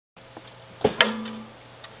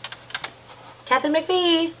Katharine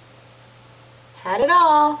McPhee. Had it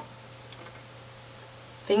all.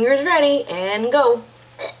 Fingers ready and go.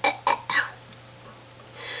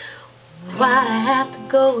 Why'd I have to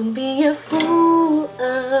go and be a fool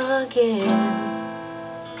again?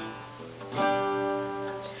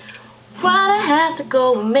 Why'd I have to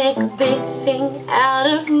go and make a big thing out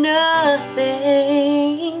of nothing?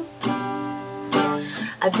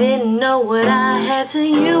 I didn't know what I had till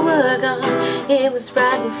you were gone. It was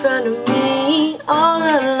right in front of me all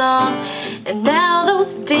along. And now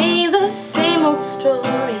those days of same old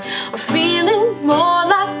story are feeling more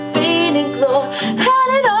like faded glory. Had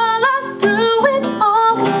it all, I threw it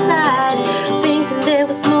all aside, thinking there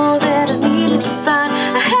was more that I needed to find.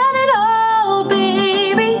 I had it all,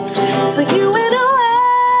 baby, so you went away.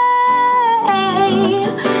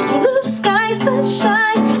 Blue sky,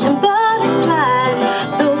 sunshine, and butterflies,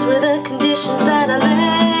 those were the conditions that I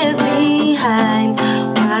left behind.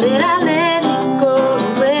 Why did I let it go to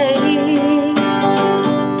waste?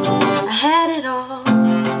 I had it all.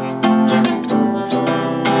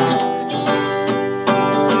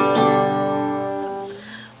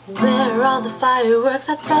 Where are all the fireworks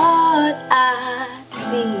I thought I'd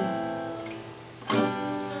see?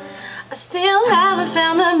 I still haven't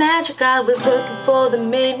found the magic I was looking for that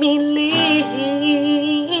made me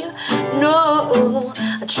leave. No,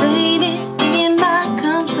 I traded in my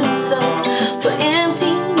comfort zone for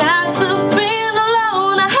empty nights of being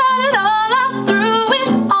alone. I had it all, I threw it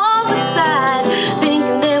all aside,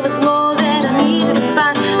 thinking there was more that I needed to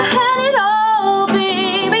find. I had it all,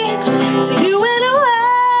 baby, till you went away.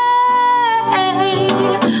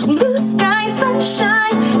 Blue sky,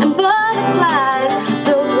 sunshine, and butterflies,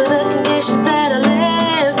 those were the conditions that I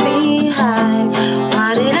left behind. Why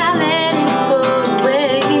did I let it go to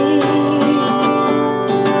waste?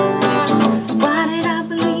 Why did I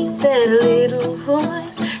believe that little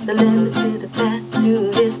voice that led me to the path to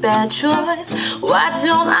this bad choice? Why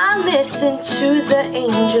don't I listen to the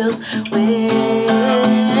angels when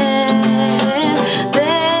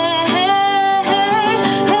they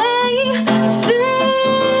sing?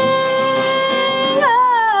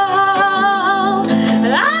 Oh,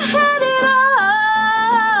 I had it all.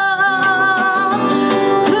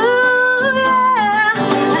 Ooh, yeah,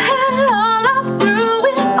 I had it all. I threw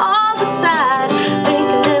it all aside,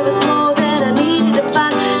 thinking there was more that I needed to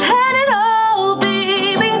find. Had it all,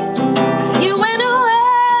 baby, till you went away.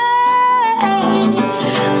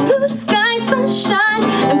 Blue sky, sunshine,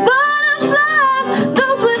 and butterflies,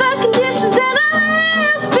 those were the conditions that I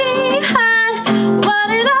left behind. Why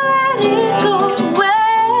did I let it go to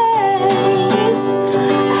waste?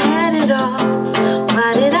 I had it all. Why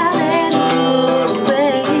did I let it go to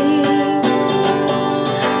waste?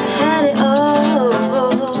 I had it all.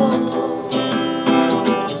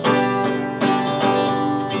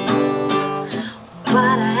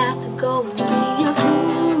 Why'd I have to go and be a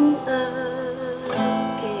fool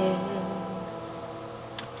again?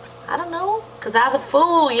 I don't know, 'cause I was a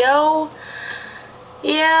fool, yo.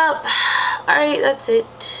 Yep. Alright, that's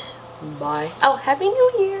it. Bye. Oh, Happy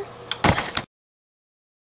New Year.